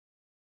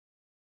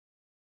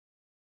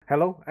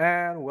Hello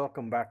and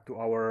welcome back to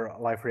our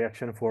live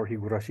reaction for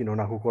Higurashi no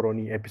Naku Koro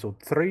ni episode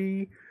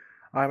 3.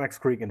 I'm X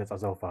Creek and it's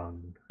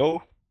Azalfan.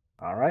 Oh,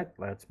 Alright,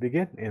 let's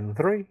begin in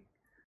 3,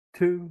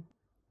 2,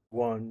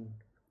 1,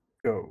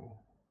 go.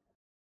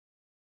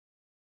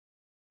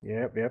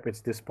 Yep,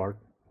 it's this part.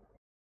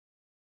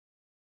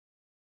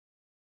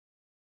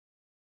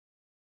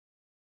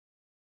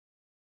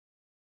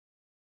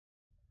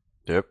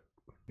 yep.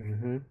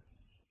 Mm-hmm.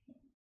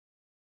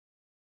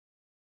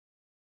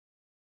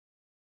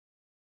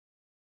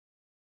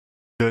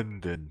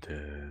 Dun dun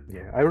dun.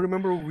 Yeah, I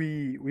remember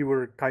we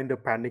were kind of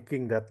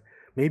panicking that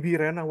maybe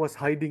Rena was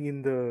hiding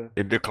in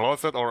In the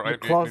closet or the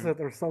closet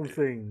or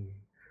something.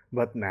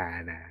 But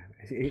nah.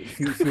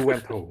 She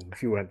went home.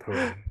 She went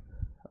home.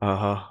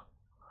 Uh-huh.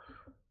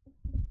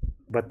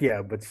 But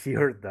she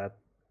heard that.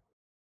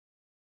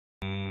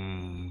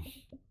 Mm,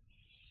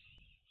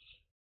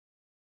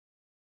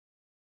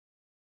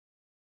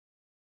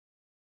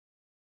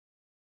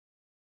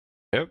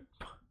 yep.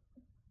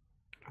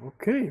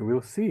 Okay,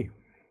 we'll see.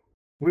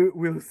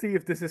 We'll see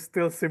if this is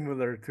still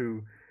similar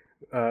to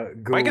I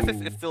guess Go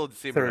it's still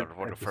similar third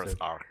for the first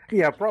episode. arc.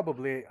 Yeah,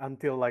 probably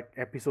until like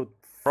episode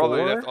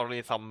Probably that's 4.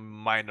 only some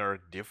minor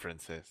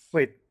differences.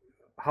 Wait,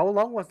 how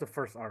long was the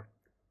first arc?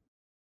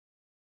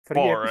 3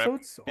 Four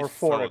episodes or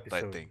 4 episode, I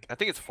episodes? think. I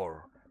think it's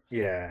 4.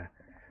 Yeah.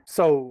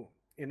 So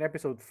in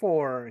episode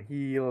 4,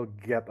 he'll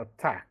get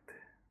attacked.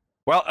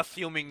 Well,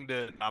 assuming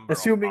the number of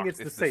Assuming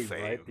arcs it's the is the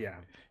same, right? same.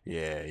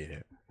 Yeah. Yeah.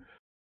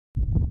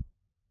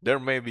 There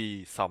may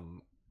be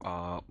some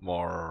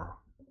more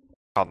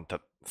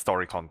content,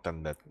 story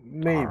content that are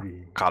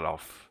Maybe. cut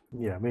off.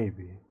 Yeah,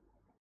 maybe.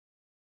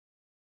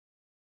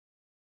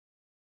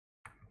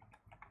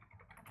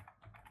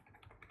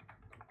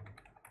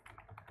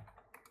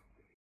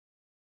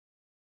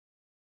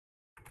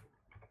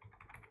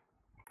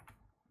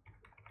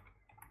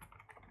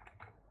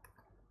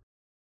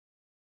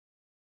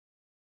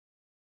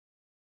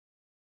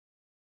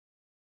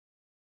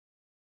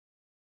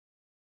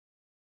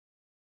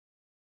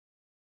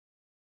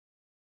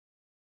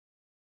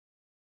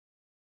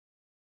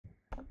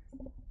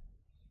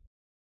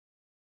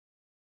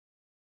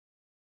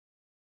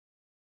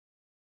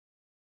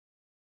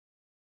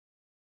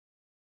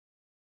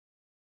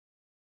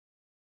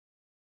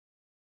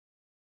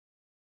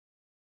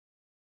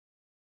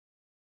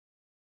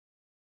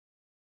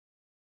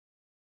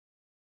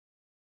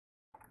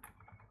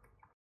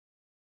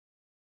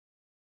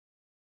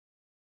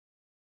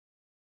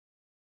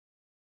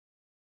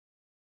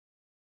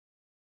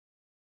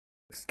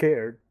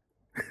 Scared.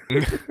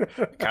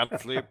 Can't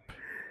sleep.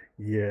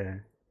 Yeah.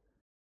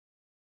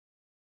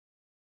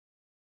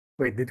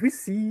 Wait, did we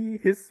see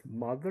his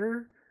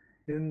mother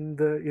in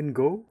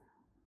Go?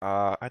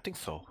 I think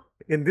so.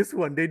 In this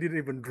one, they didn't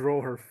even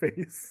draw her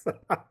face.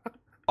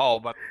 Oh,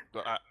 but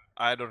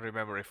I don't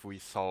remember if we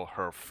saw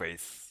her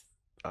face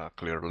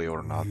clearly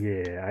or not.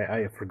 Yeah,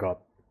 I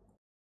forgot.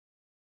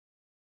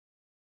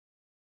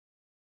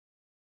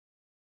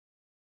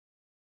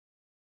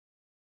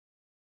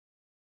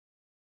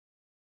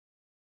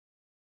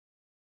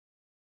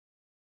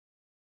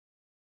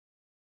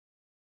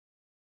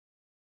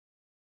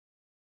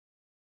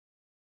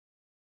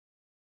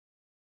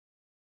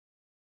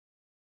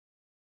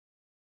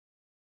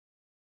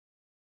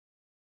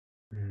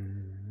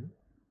 Mhm.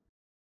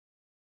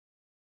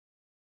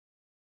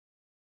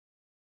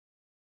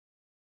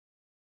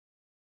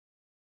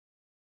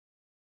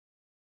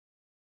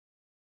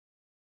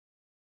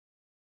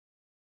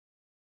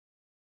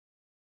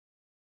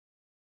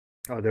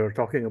 Oh, they were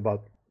talking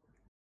about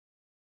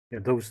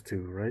those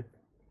two, right?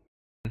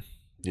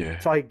 Yeah.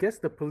 So I guess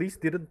the police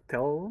didn't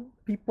tell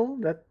people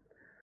that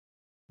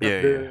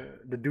Yeah.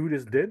 the dude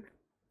is dead.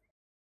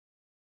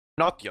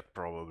 Not yet,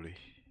 probably.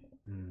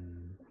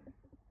 Hmm.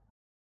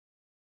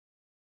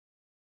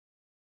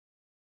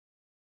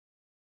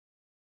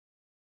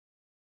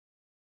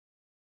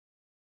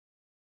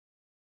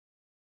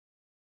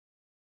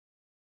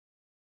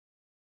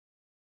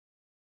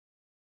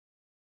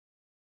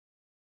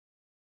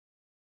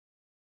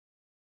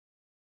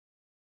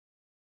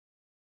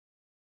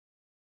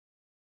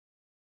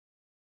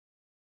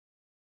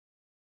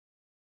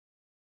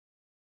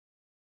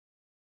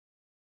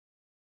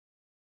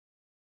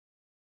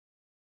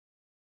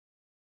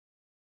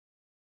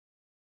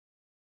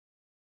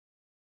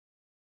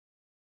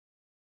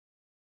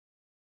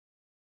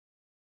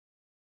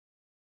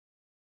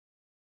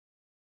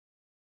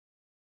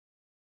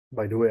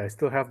 By the way, I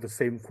still have the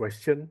same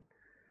question.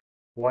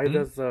 Why Hmm?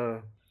 does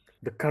the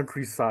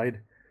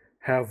countryside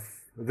have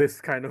this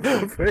kind of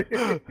buffet?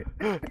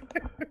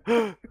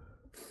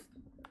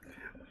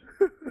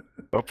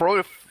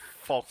 Probably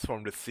folks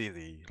from the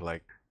city,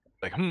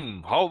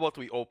 how about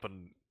we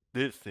open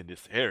this in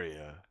this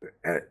area?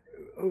 Uh,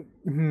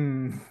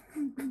 hmm.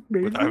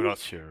 But I'm Maybe? not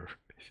sure.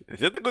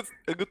 Is it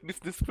a good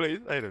business place?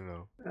 I don't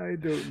know. I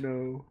don't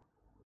know.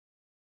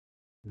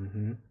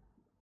 Mm-hmm.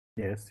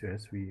 Yes,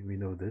 we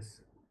know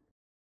this.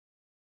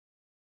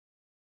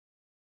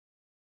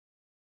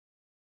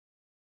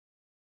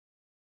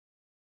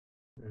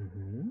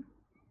 Mm-hmm.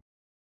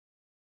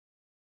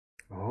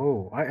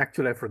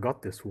 Oh, I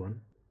forgot this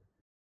one.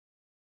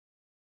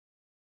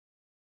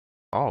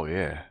 Oh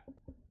yeah.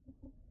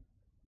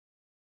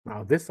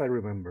 Now this I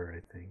remember,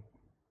 I think.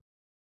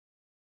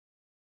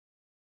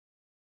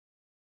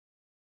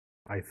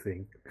 I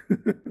think.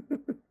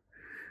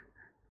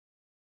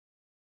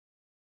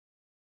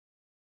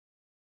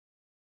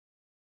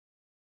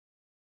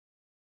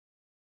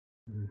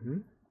 Mm-hmm.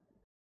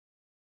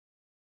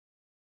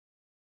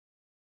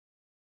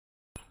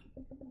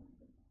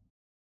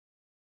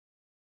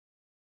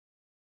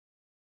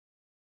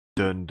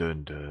 Dun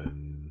dun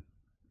dun.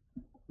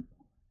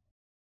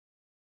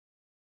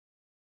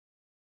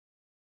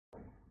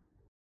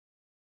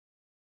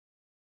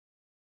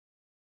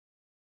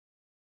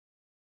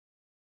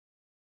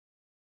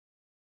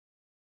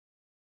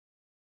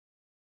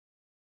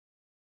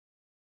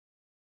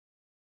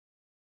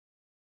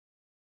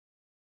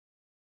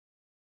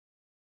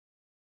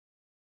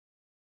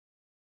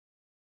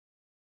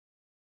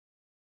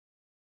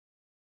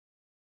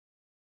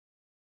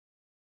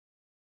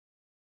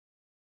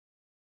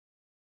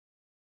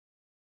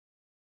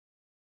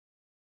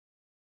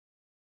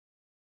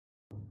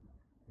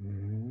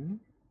 Mm-hmm.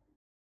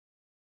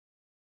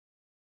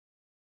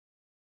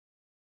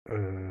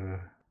 Uh,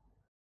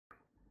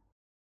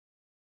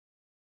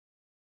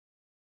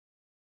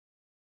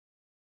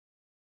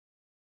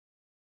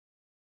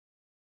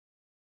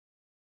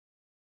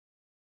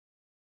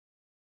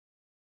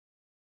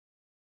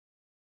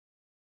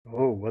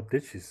 oh, what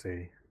did she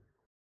say?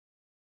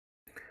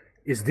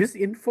 Is this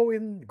info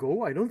in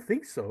Go? I don't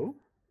think so.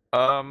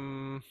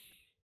 Um.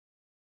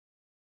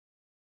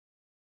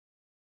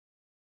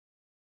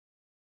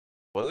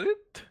 Was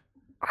it?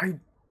 I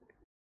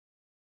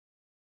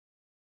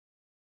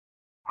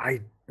I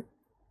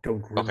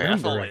don't Okay,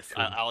 as remember always,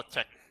 actually. I'll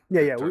check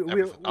Yeah, the yeah, third we'll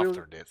episode we'll.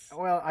 after this.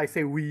 Well, I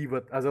say we,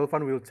 but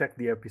Azelfan will check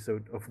the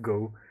episode of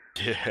Go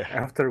Yeah.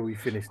 after we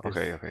finish this.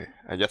 Okay, okay.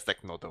 I just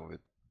take note of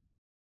it.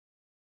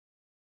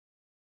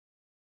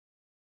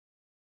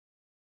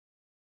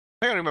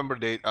 I remember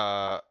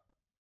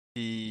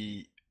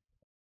he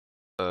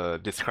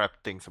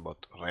described things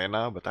about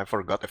Rena, but I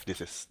forgot if this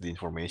is the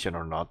information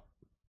or not.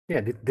 Yeah,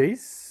 did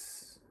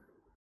this?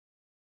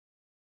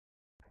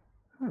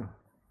 Huh.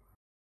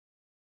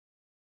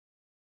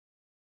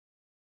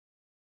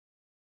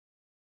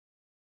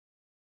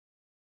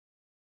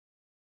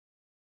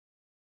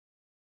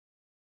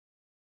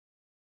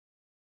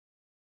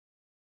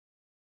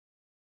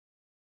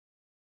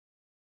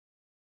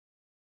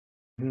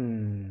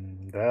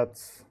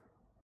 That's.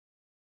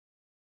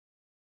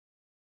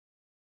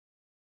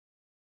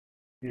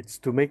 It's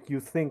to make you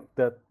think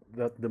that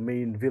the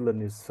main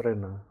villain is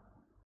Rena.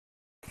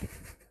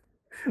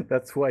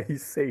 That's why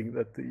he's saying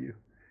that to you.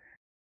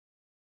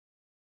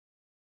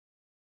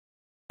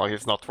 Oh,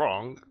 he's not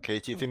wrong.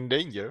 Keiichi is in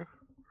danger.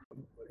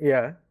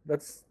 Yeah,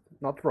 that's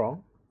not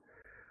wrong.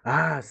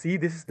 Ah, see,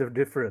 this is the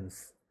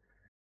difference.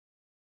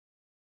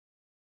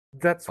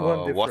 That's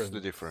one What's the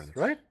difference, difference?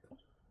 right?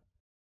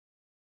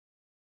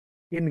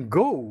 In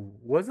Go,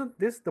 wasn't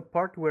this the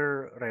part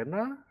where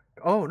Rena?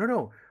 Oh, no,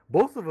 no.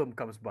 Both of them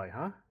comes by,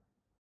 huh?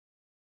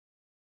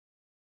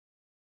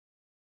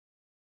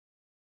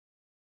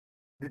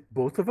 Did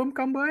both of them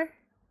come by?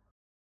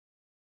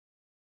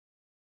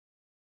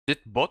 Did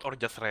both or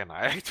just Rena?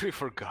 I actually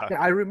forgot.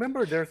 Yeah, I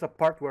remember there's a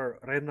part where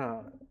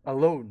Rena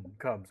alone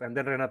comes and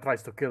then Rena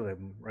tries to kill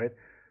him, right?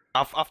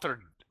 After,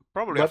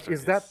 probably But after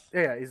is this.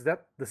 is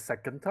that the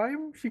second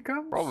time she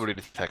comes? Probably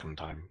the second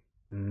time.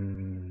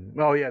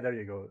 Oh yeah, there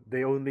you go.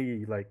 They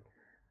only like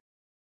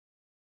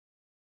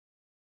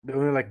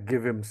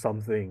give him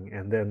something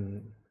and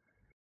then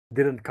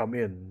didn't come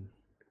in.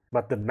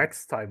 But the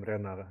next time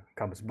Rena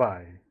comes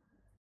by,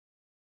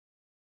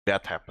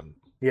 That happened.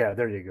 yeah,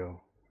 there you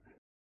go.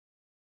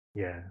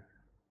 Yeah.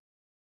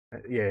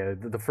 Yeah,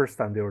 the first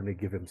time they only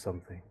give him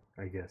something,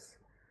 I guess.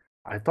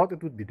 I thought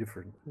it would be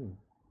different.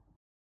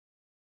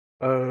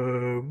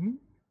 Um.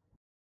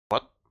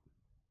 What?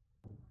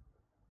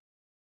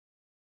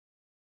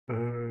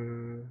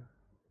 Uh.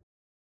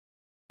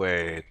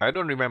 Wait, I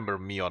don't remember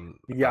Mion.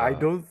 Yeah, I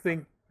don't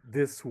think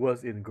this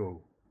was in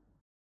Go.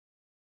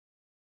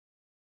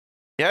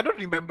 Yeah, I don't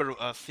remember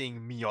seeing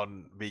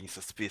Mion being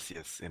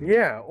suspicious in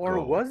Yeah, or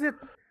Go. was it?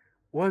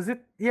 Was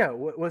it? Yeah,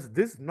 was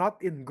this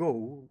not in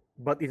Go?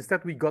 But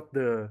instead we got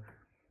the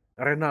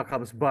Rena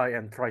comes by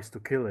and tries to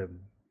kill him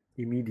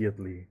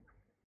immediately.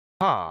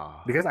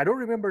 Huh. Because I don't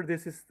remember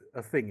this is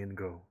a thing in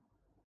Go.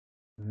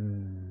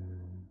 Hmm.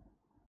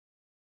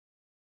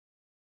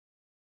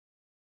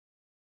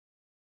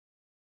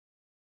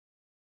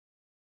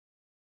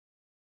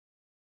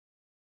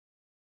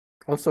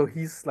 Also,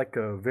 he's like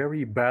a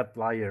very bad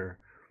liar.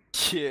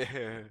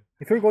 Yeah.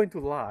 If you're going to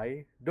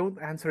lie, don't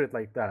answer it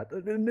like that.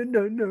 No, no,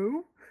 no,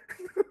 no.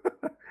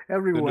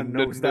 Everyone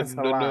knows that's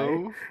a lie.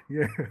 No.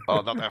 Yeah.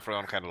 Oh, not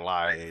everyone can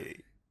lie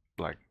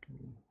like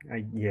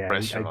I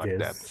pressure like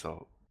that. guess.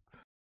 So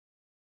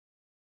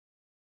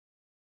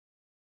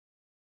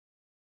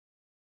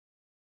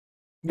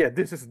Yeah,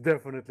 this is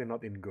definitely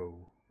not in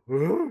Go.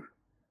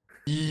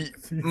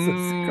 Jesus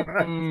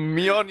Christ.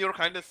 Mion, you're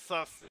kind of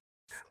sus.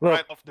 Look,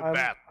 right off the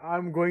bat.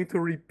 I'm going to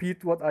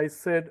repeat what I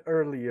said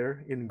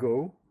earlier in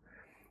Go.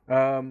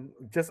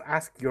 Just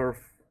ask your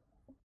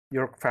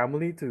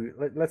family to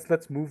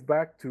let's move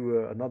back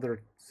to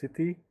another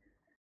city.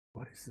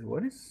 What is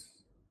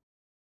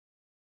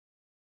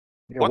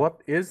yeah, What?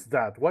 what is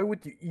that? Why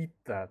would you eat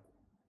that?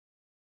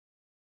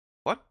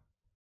 What?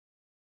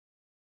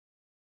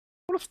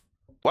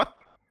 What?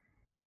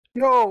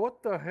 Yo,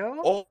 what the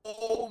hell?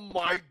 Oh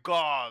my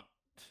god!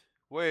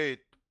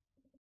 Wait.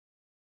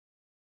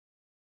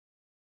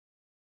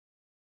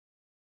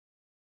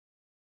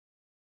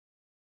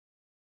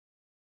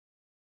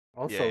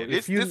 Also, Yeah,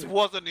 if this you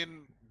wasn't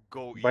in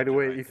Go by the either,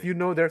 way, I if think. you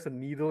know there's a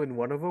needle in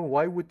one of them,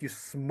 why would you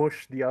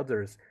smush the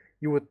others?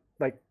 You would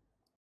like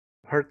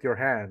hurt your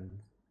hand.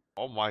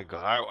 Oh my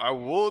god, I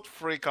would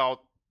freak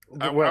out.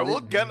 I Well,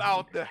 would get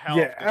out the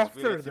yeah, health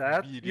after experience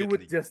that, you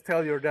would immediately. just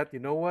tell your dad, you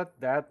know what,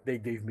 dad, they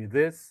gave me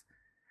this.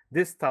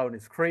 This town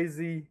is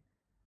crazy.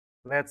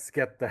 Let's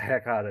get the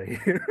heck out of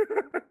here.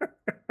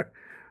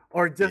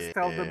 Or just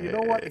tell them, you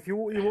know what, Yeah. if you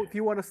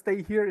want to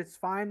stay here, it's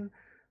fine,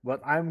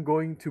 but I'm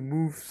going to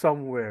move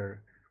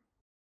somewhere.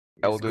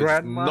 I Is will do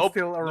just grandma nope,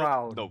 still nope,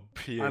 around? nope.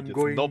 Yeah, I'm just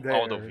going nope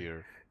out of there.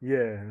 here.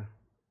 Yeah.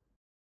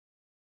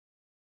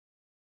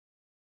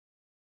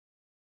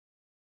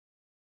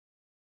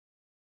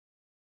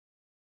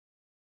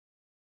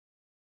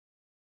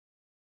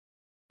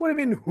 What do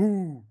you mean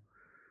who?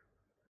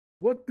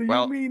 What do you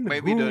Well, mean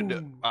maybe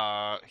who?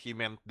 he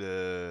meant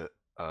the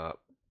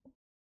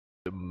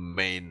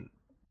main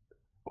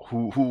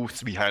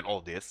who's behind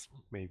all this,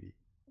 maybe.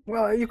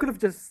 Well, you could have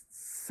just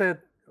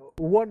said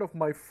one of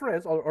my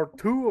friends or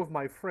two of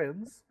my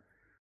friends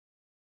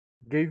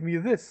gave me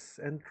this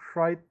and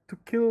tried to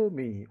kill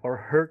me or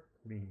hurt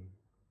me.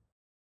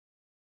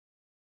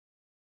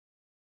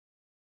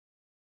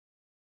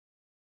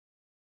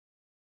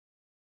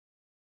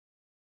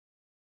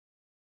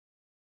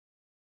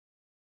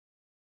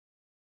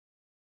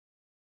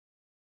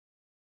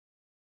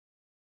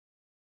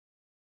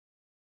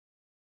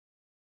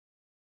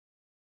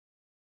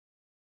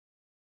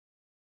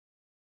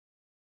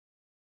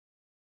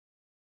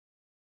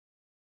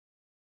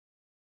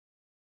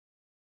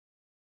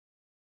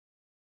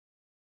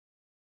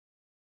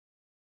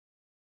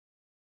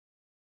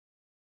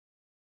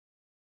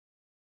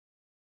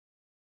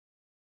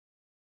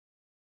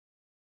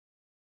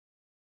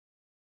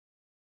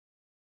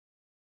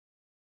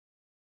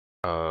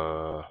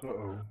 Uh,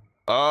 Uh-oh.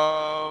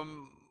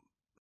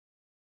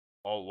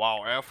 oh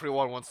wow,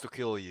 everyone wants to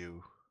kill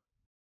you.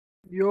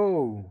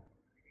 Yo.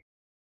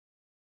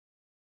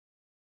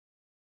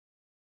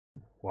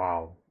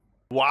 Wow.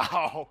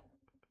 Wow.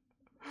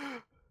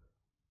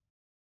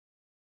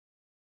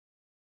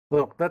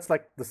 Look, that's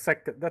like the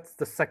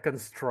second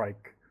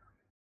strike.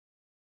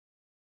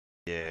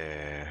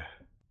 Yeah.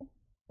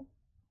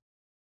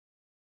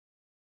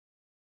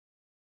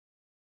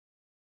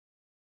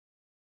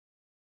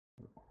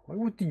 Why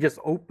would you just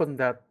open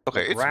that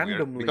Okay, like it's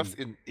weird because randomly?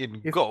 in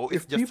If Go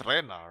it's if just people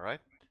Rena, right?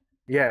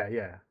 Yeah,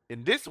 yeah.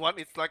 In this one,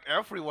 it's like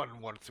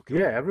everyone wants to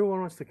kill Yeah, him.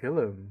 everyone wants to kill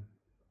him.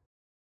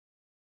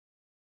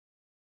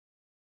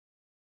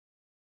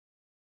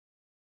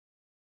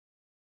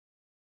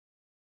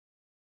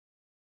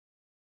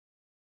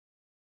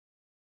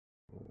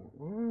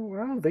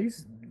 Well,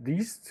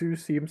 these two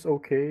seems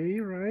okay,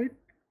 right?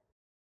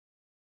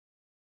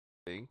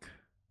 I think.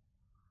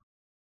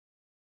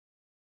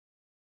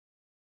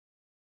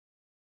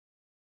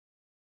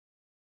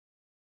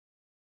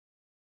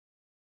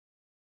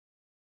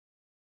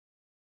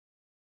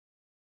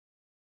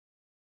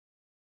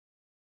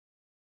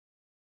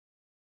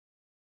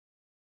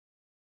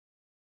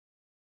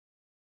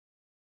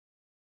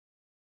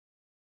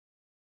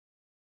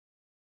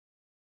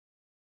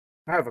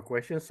 I have a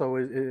question. So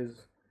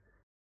is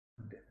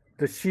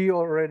does she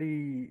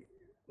already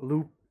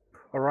loop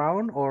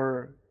around,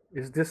 or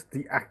is this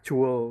the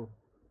actual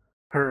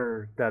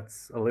her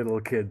that's a little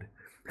kid?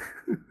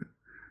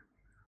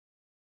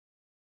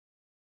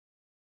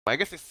 I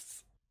guess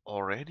it's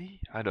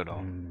already. I don't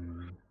know.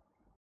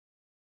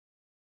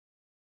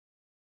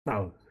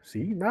 Now,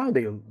 see, now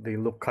they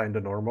look kind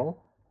of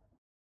normal.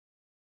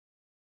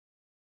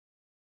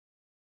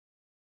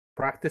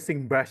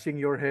 Practicing bashing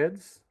your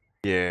heads.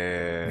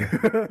 Yeah.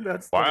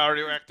 That's Why the. are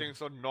you acting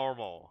so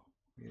normal?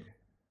 Yeah.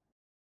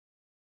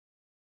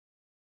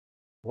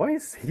 Why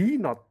is he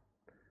not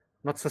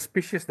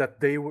suspicious that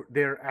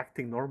they're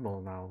acting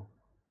normal now?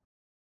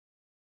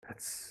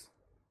 That's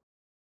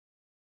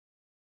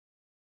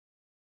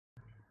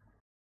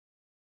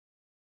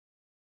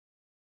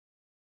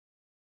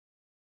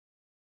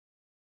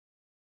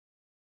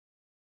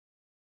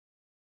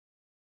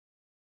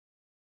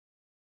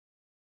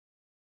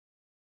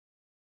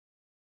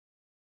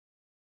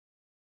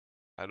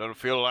I don't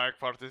feel like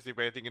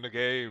participating in the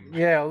game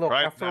yeah. Look,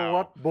 right after now.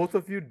 what both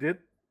of you did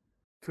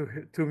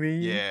to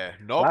me Yeah.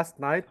 Nope. last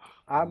night,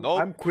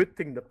 Nope. I'm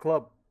quitting the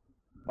club.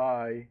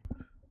 Bye.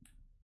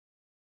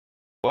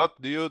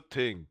 What do you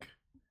think?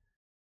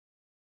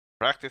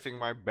 Practicing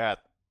my bat.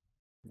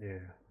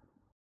 Yeah.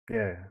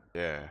 Yeah.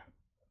 Yeah.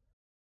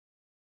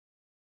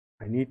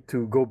 I need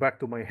to go back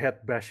to my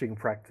head bashing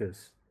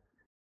practice.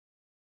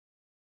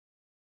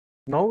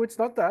 No, it's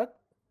not that.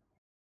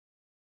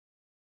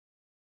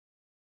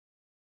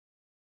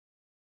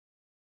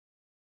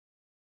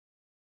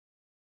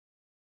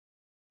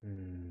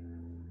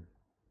 Hmm.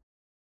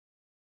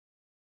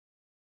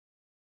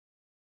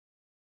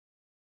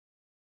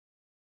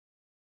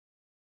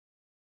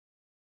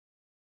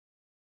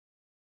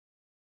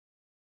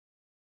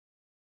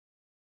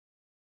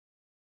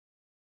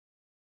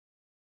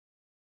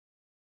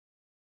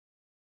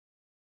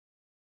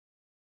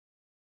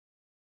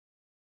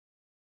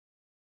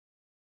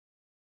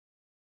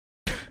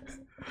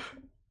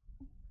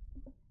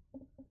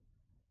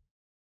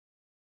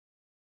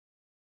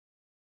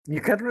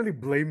 You can't really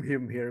blame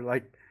him here.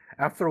 Like,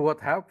 after what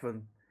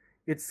happened,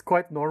 it's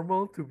quite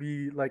normal to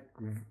be like,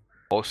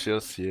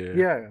 Cautious, yeah.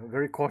 yeah,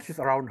 very cautious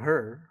around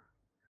her.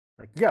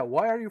 Like, yeah,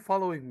 why are you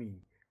following me?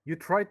 You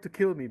tried to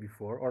kill me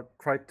before or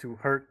tried to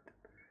hurt.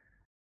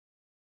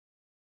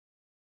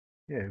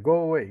 Yeah, go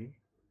away.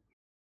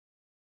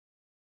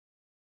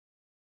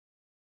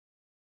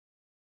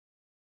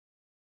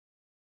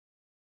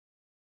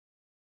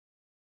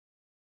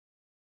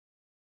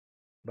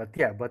 But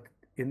yeah, but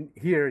in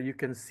here you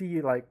can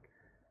see like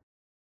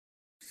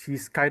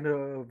she's kind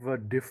of a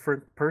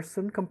different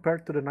person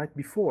compared to the night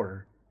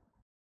before.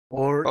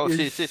 Or Oh, is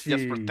she's just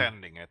she?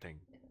 pretending, I think.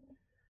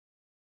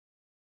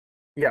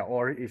 Yeah,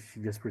 or is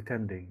she just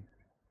pretending?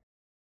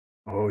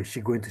 Oh, is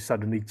she going to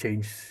suddenly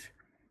change?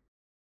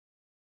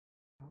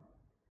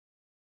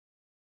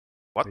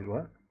 What? Wait,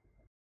 what?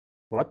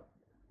 What?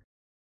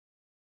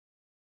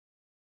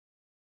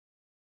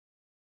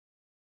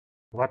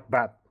 What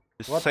bat?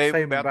 The What same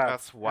same bat bat?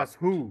 as what? As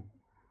who?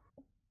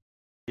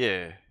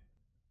 Yeah.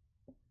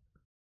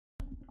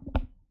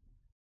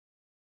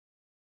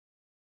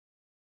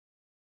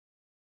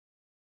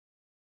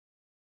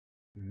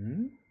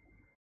 Hmm?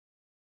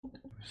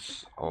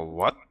 Oh,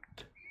 what?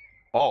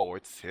 Oh,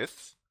 it's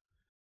his?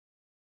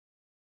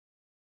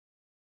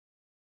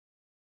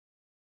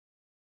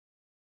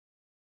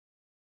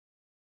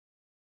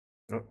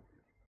 Oh.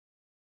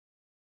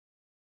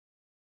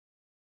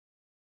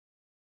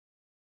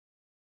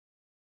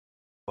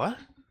 What?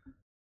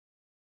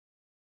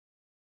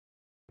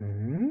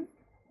 Hmm?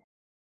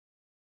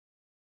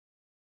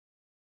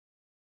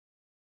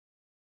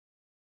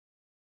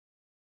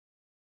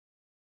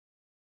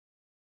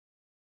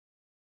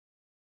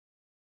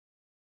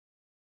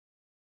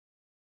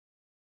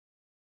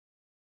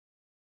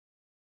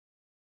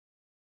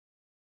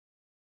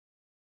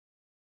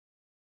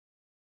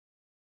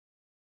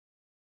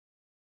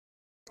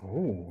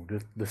 Oh,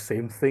 the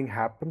same thing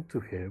happened to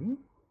him?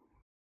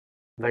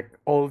 Like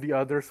all the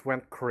others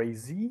went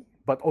crazy,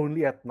 but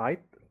only at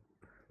night,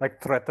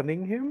 like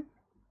threatening him?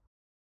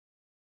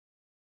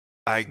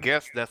 I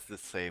guess that's the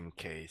same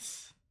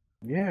case.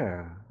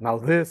 Yeah. Now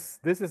this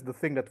is the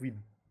thing that we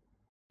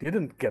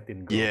didn't get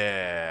in Go.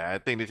 Yeah, I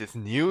think this is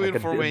new Like a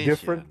different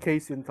information.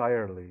 case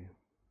entirely.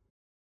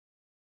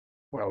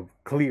 Well,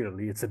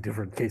 clearly it's a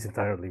different case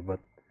entirely, but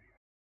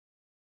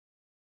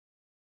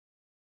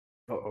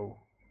uh-oh.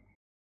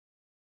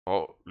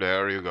 Oh,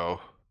 there you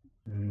go.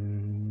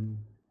 Mm.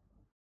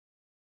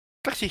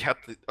 Like she had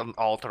an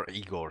alter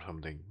ego or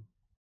something.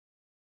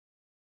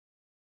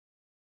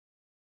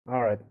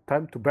 All right,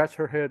 time to bash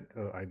her head.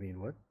 I mean,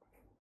 what?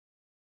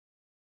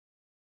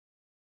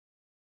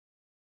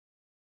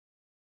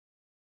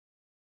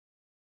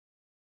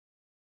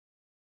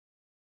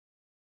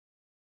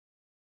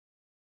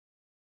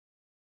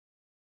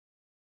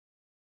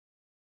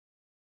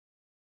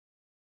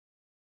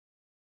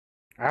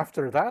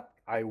 After that,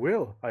 I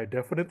will. I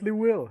definitely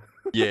will.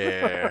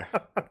 Yeah.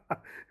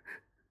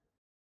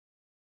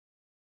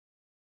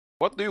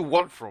 What do you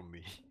want from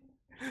me?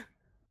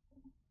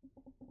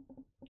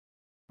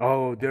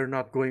 Oh, they're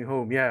not going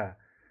home. Yeah,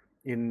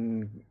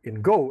 in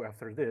Go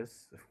after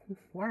this.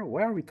 Why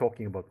are we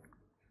talking about?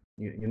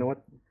 You know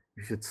what?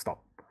 You should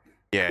stop.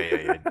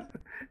 Yeah.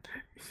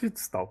 You should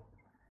stop.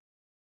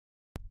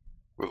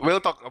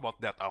 We'll talk about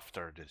that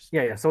after this.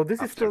 Yeah. So this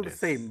is After still the this.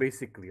 same,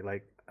 basically.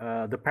 Like,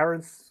 the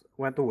parents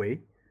went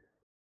away,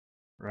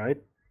 right?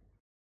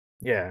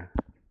 Yeah.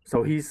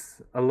 So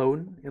he's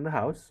alone in the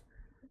house,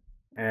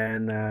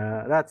 and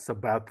that's a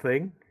bad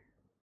thing.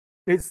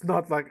 It's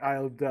not like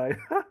I'll die.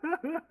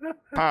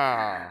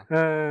 Ah,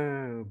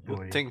 Oh you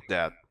boy. think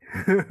that?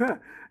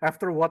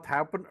 After what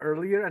happened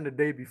earlier and the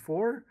day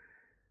before,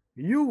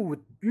 you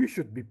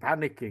should be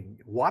panicking.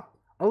 What?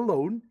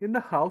 Alone in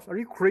the house? Are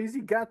you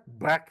crazy? Get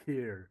back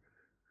here.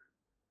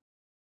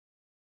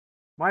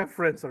 My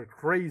friends are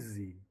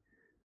crazy.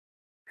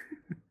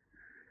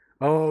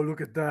 Oh,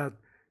 look at that.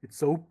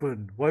 It's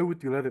open. Why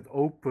would you let it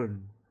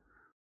open?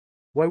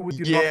 Why would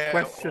you not Yeah. Oh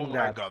question my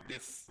that? god,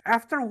 this.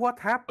 After what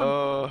happened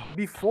Uh.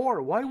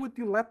 before, why would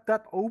you let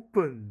that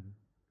open?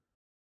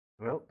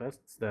 Well,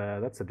 that's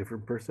a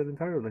different person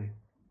entirely.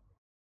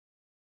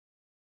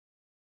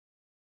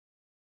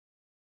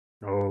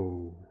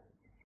 Oh,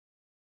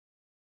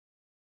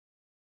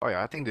 Oh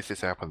yeah, I think this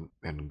is happen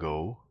and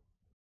go.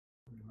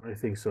 I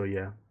think so.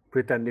 Yeah,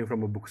 pretending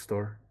from a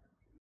bookstore.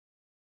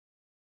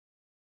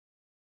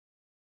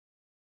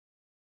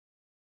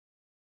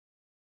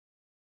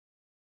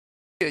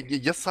 Yeah,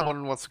 just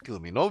someone wants to kill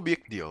me. No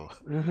big deal.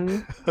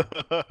 Mm-hmm.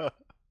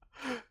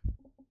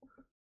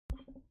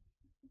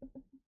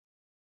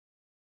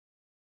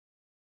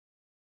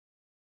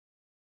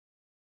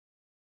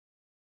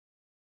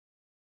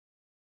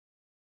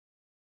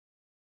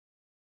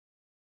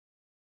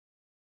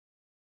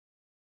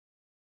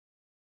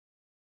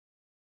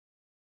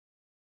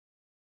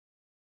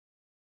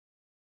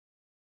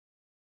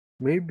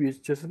 Maybe it's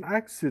just an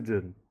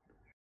accident.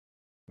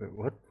 Wait,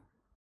 what?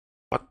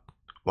 What?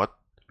 What?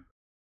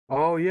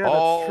 Oh yeah,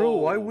 that's true.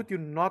 Why Oh, would you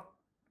not?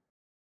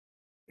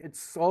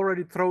 It's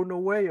already thrown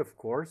away, of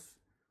course,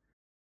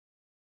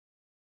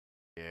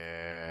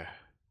 yeah.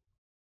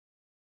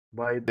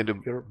 by In the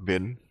your.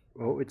 bin.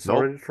 Oh, it's Nope.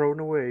 already thrown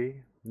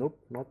away. Nope,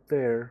 not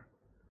there.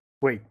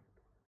 Wait,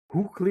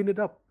 who cleaned it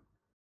up?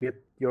 Did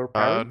your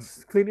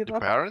parents clean it The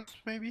up? parents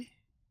maybe,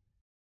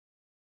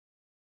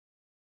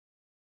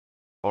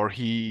 or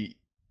he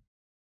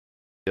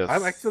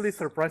I'm actually just.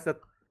 surprised that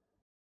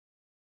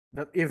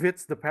if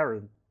it's the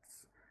parents,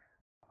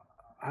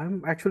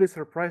 I'm actually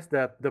surprised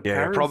that the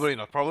Yeah, parents. probably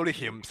not. Probably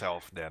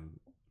himself then,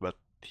 but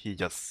he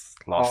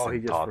just lost Oh, in he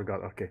just thought.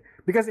 forgot. Okay,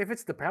 because if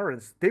it's the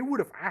parents, they would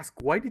have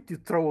asked, "Why did you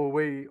throw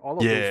away all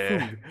of those Yeah.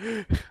 food?"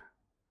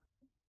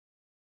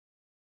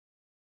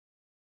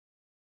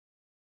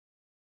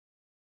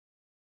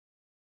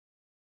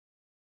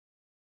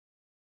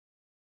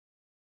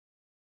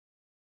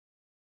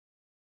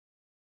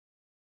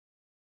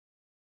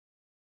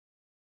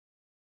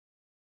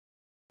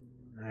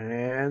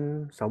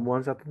 And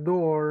someone's at the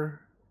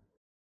door.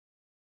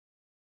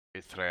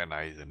 It's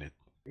Rena, isn't it?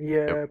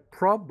 Yeah, Yep.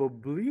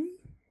 probably.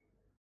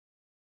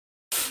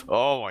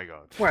 Oh my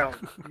god. Well,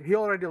 he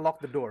already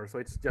locked the door, so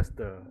it's just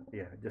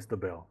the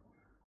bell.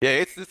 Yeah,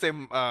 it's the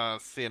same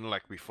scene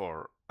like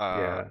before.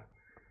 Yeah.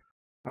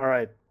 All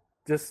right.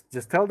 Just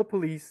tell the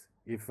police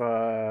if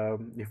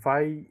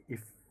I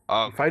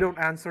Okay. don't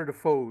answer the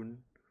phone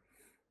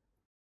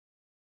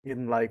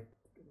in like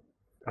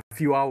a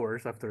few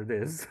hours after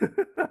this,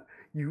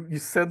 you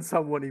send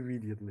someone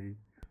immediately,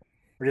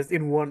 or just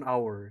in 1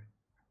 hour.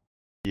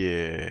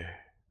 Yeah.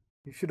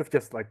 You should have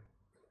just like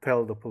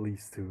tell the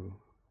police to.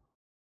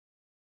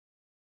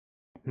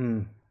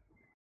 Hmm.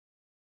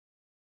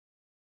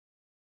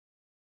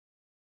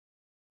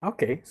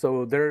 Okay,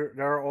 so there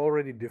are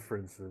already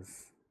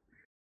differences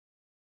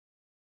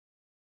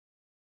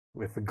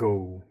with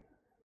Go.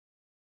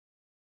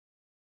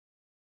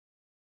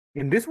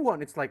 In this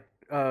one, it's like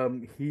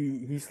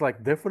he's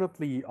like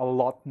definitely a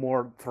lot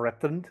more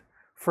threatened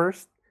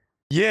first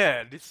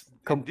Yeah, this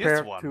in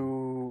this compared one,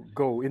 to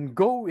Go. In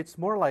Go, it's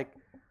more like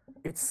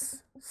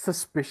it's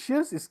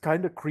suspicious, it's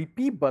kind of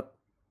creepy, but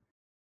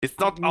it's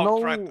not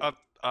outright no,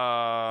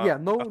 yeah,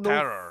 a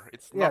terror.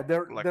 It's yeah, not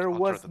there like outright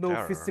was a no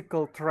terror.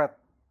 physical threat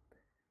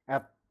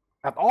at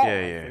Yeah, all,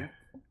 I yeah. think,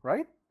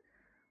 right?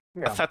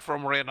 Yeah, Aside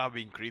from Rena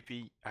being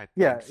creepy, I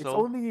yeah, think it's so.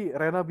 only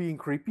Rena being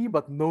creepy,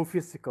 but no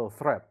physical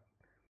threat.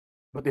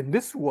 But in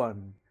this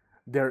one,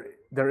 there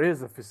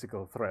is a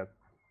physical threat.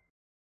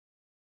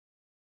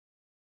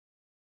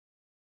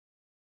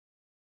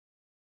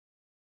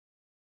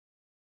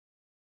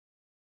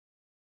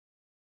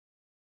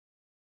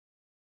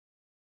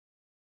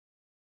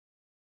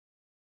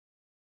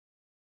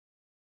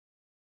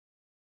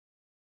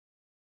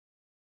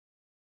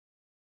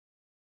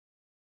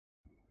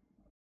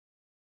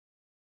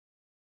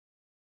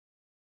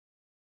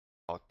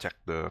 I'll check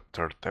the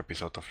third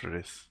episode after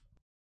this.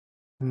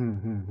 Hmm,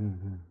 hmm, hmm,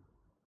 hmm.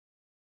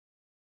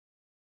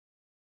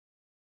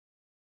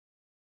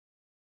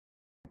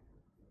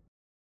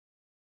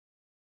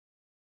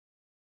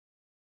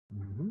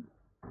 Mhm.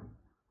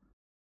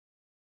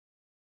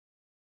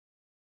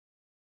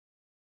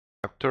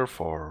 Chapter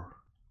 4.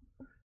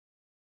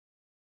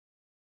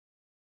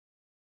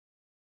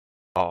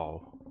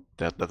 Oh,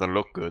 that doesn't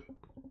look good.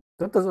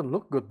 That doesn't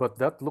look good, but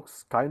that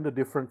looks kind of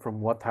different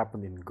from what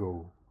happened in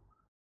Go,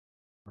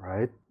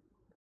 right?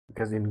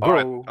 Because in All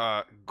right,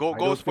 Go, I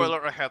go don't think.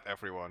 spoiler ahead,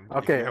 everyone.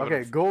 Okay,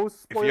 okay, Go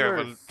If you spoilers.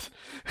 haven't,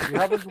 If you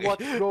haven't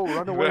watched Go,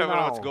 run if you away haven't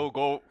watched now.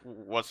 Go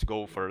watch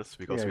Go first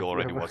Yeah, because we if you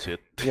already have. watched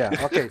it. Yeah.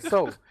 Okay.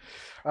 So,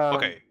 um,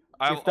 Okay,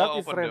 I'll if that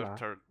is open the Rena,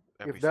 third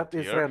if episode that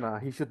is here. Rena,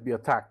 he should be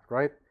attacked,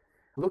 right?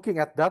 Looking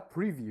at that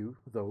preview,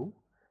 though,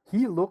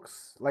 he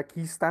looks like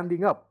he's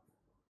standing up,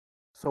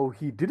 so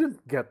he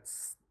didn't get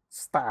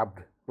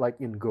stabbed like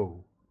in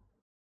Go.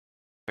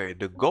 Okay,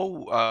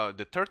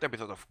 the third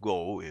episode of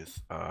Go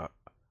is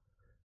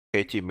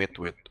Keiichi meet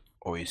with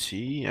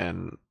Oishi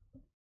and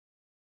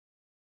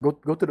Go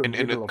to the in a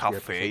middle of the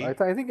episode. cafe.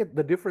 I think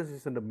the difference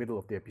is in the middle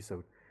of the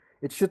episode.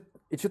 It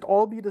should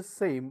all be the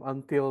same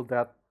until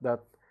that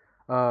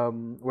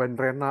when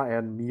Rena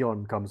and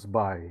Neon comes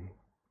by.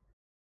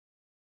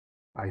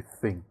 I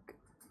think.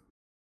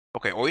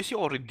 Okay, Oishi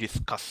already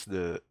discussed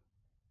the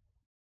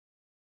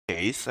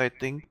case, I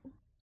think.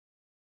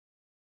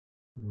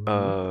 Mhm.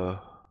 Uh,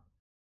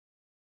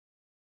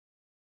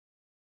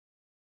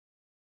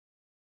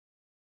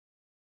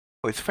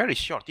 oh, it's very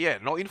short. Yeah,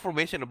 no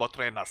information about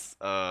Rena's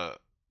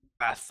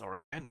past or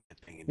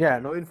anything in Yeah,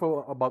 here. no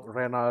info about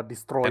Rena And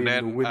destroying the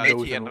then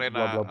windows Keiichi and and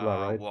blah blah blah,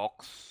 Rena right?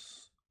 walks,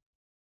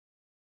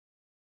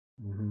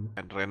 Mm-hmm.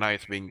 and Rena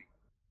is being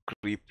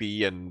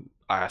creepy and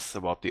asks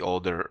about the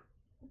older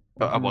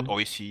about Mm-hmm.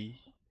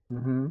 Oishi.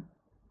 Mm-hmm.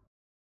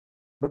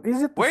 But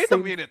is it the Wait a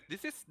same? minute,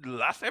 this is the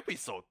last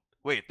episode.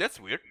 Wait, that's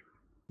weird.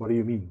 What do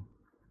you mean?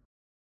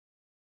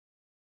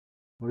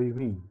 What do you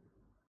mean?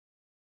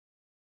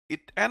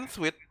 It ends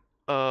with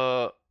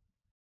uh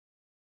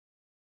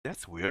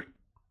that's weird.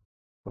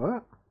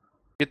 What?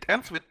 It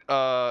ends with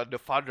the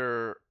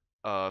father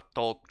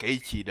told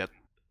Keiichi that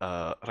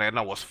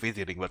Rena was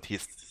visiting, but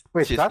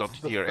Wait, she's that's not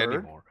the here third.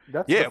 anymore.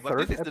 That's the Yeah, but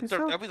this third is the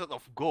third episode. episode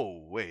of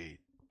Go. Wait,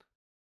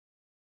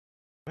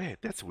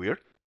 that's weird.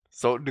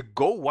 So the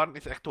Go one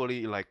is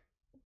actually like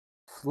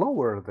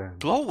Slower then.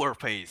 slower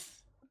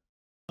pace.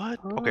 What?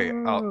 Okay,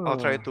 I'll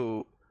try Oh. to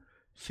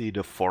see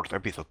the fourth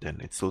episode then.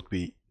 It should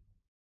be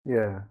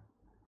Yeah.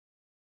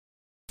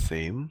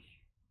 same.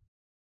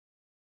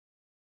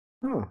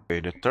 Huh. Okay,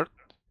 the third,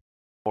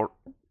 fourth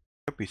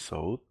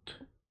episode.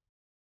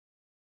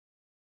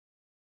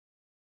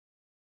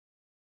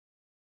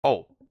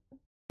 Oh,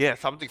 yeah,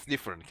 something's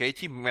different.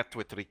 Keiichi met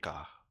with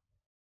Rika.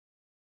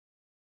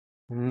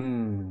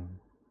 Hmm.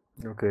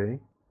 Okay.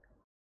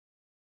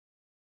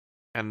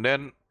 And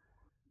then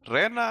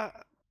Rena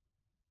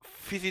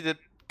visited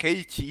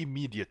Keiichi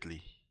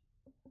immediately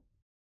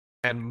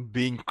and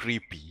being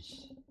creepy.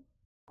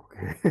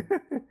 Okay.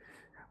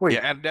 Wait.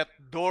 Yeah, and that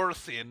door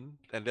scene,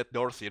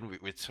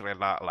 which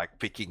Rena like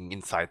peeking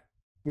inside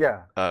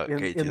Yeah.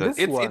 Keiichi. In this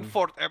It's in one.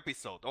 fourth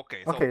episode.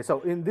 Okay, so Okay.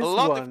 So in a this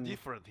lot of one.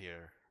 different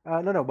here.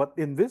 No, but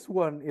in this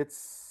one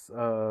it's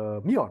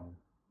Mion.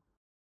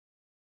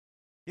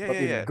 Yeah, But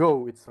yeah, in yeah.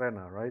 Go it's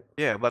Rena, right?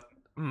 Yeah, but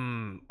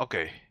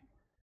okay.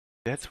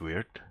 That's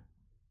weird.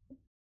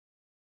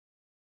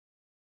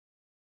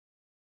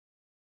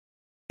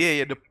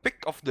 Yeah, the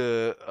pick of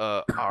the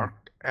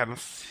arc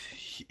ends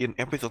in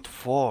episode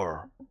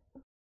 4.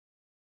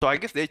 So I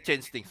guess they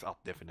changed things up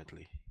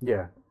definitely.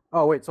 Yeah.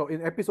 Oh wait, so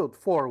in episode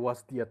 4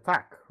 was the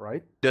attack,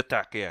 right? The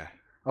attack, yeah.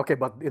 Okay,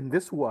 but in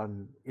this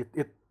one, it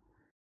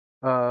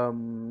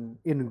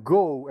in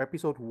Go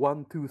episode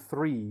 1, 2,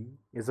 3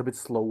 is a bit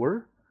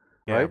slower,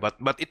 Yeah, right?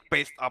 but it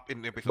paced up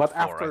in episode But 4,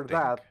 I after think.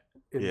 that,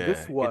 in Yeah,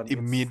 this one, it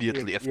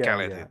immediately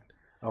escalated.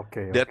 Yeah.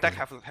 Okay. The attack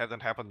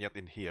hasn't happened yet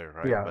in here,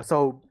 right? Yeah. But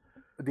So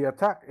the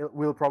attack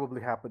will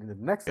probably happen in the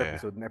next Yeah.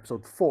 episode, in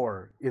episode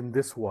 4, in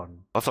this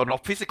one. also no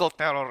physical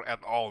terror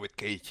at all with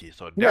Keiichi.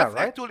 So Yeah, that's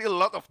right? actually a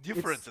lot of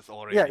differences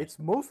already. Yeah, it's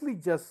mostly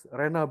just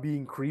Rena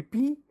being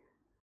creepy,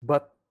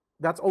 but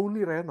that's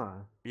only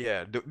Rena.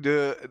 Yeah, the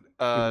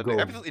Go.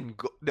 episode in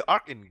Go, the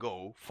arc in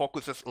Go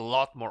focuses a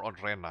lot more on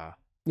Rena.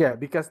 Yeah,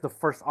 because the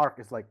first arc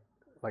is like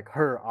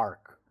her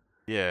arc.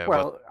 Yeah,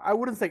 Well, I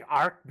wouldn't say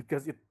arc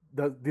because it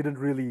didn't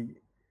really,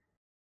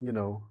 you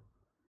know.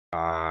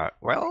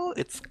 well,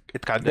 it's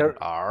kind of an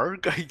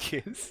arc, I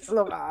guess.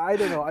 Look, I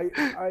don't know.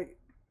 I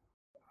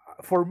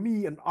for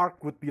me, an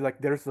arc would be like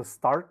there's a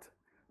start,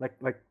 like,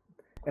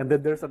 and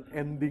then there's an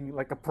ending,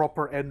 like a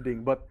proper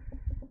ending. But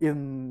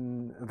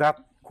in that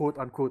quote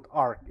unquote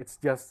arc, it's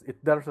just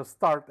there's a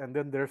start and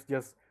then there's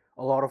just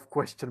a lot of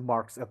question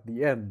marks at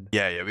the end.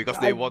 Yeah, because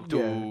they want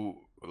to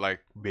like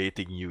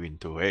baiting you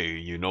into, hey,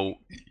 you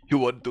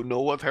want to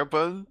know what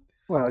happened?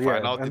 Well,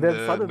 Find yeah, out and in then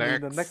the suddenly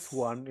in next... the next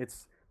one,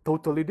 it's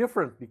totally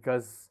different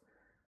because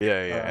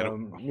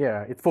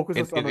yeah, it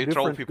focuses on a it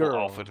different people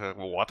girl. off with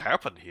what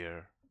happened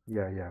here.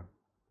 Yeah.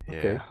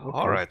 Okay.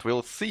 All right,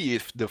 we'll see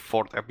if the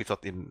fourth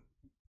episode in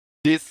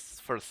this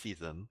first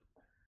season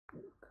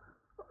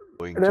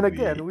going and then to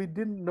again, be... we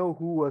didn't know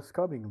who was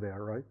coming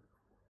there, right?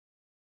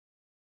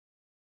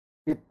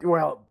 It's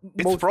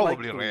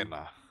probably likely.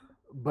 Rena.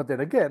 But then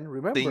again,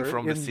 remember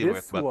from the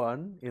silhouette,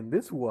 in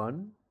this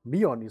one,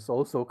 Mion is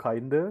also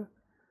kinda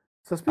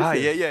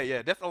suspicious.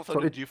 Yeah. That's also So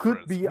the it difference.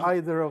 could be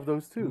either of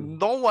those two.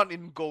 No one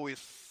in Go is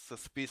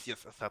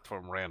suspicious except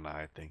from Rena,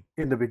 I think.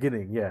 In the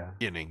beginning, yeah.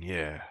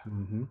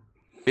 Mm-hmm.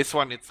 This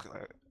one, it's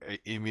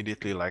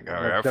immediately like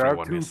there everyone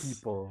are two is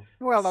people.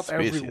 Well, not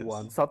suspicious.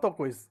 everyone.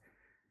 Satoko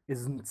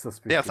isn't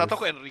suspicious. Yeah,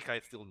 Satoko and Rika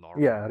is still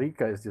normal. Yeah,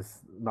 Rika is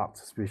just not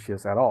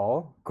suspicious at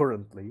all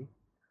currently.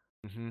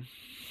 Mm-hmm.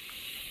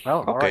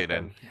 Well, okay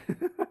then.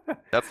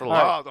 That's a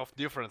lot of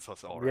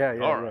differences already.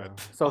 Yeah. All right.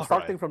 So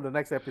starting from the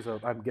next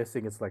episode, I'm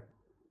guessing it's like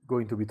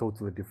going to be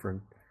totally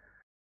different.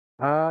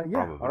 Yeah.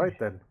 Probably. All right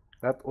then.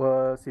 That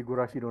was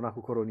Higurashi no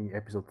Naku Koro ni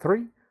episode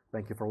 3.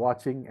 Thank you for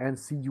watching and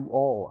see you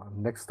all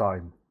next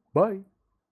time. Bye.